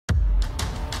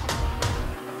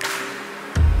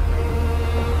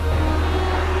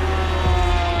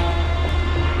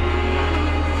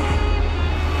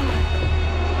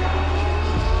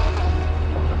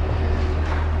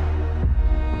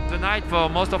for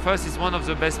most of us, it's one of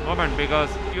the best moments because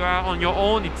you are on your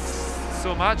own. It's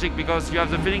so magic because you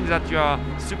have the feeling that you are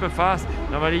super fast.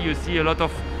 Normally you see a lot of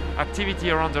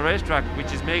activity around the racetrack,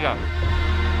 which is mega.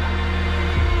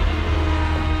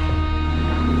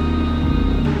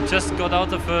 Just got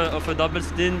out of a double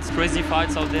stint, crazy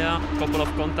fights out there, a couple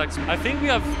of contacts. I think we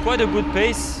have quite a good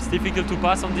pace. It's difficult to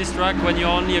pass on this track when you're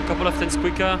only a couple of tenths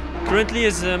quicker. Currently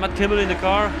is Matt Kimmel in the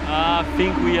car. I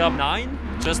think we are 9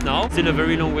 just now. Still a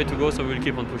very long way to go, so we'll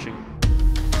keep on pushing.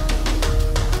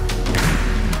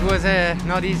 It was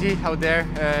not easy out there,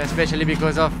 especially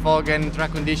because of fog and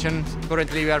track conditions.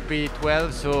 Currently we are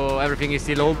P12, so everything is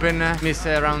still open. Missed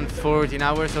around 14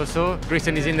 hours or so.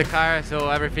 Christian is in the car,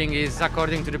 so everything is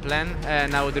according to the plan.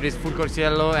 Now there is full course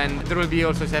yellow, and there will be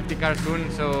also safety car soon,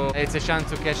 so it's a chance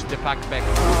to catch the pack back.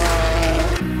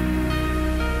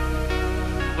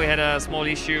 We had a small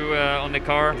issue on the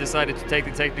car, decided to take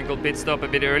the technical pit stop a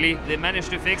bit early. They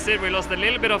managed to fix it, we lost a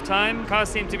little bit of time. Car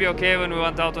seemed to be okay when we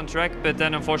went out on track, but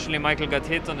then unfortunately Michael got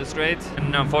hit on the straight.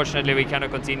 And unfortunately we cannot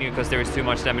continue because there is too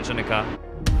much damage on the car.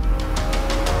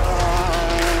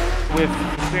 We've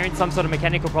experienced some sort of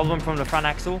mechanical problem from the front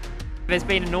axle. There's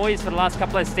been a noise for the last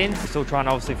couple of stints. Still trying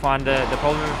to obviously find the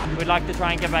problem. We'd like to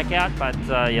try and get back out, but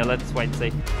yeah, let's wait and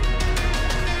see.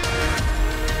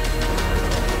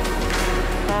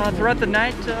 Throughout the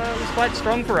night, it was quite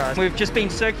strong for us. We've just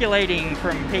been circulating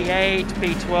from P8 to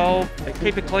P12,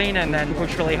 keep it clean and then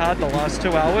push really hard the last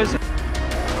 2 hours. The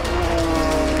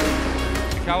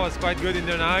car was quite good in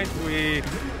the night.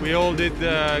 We all did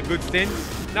good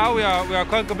stints. Now we are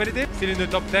quite competitive, still in the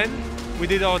top 10. We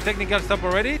did our technical stop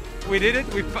already. We did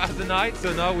it, we passed the night,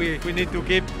 so now we need to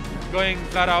keep going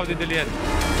flat out in the end.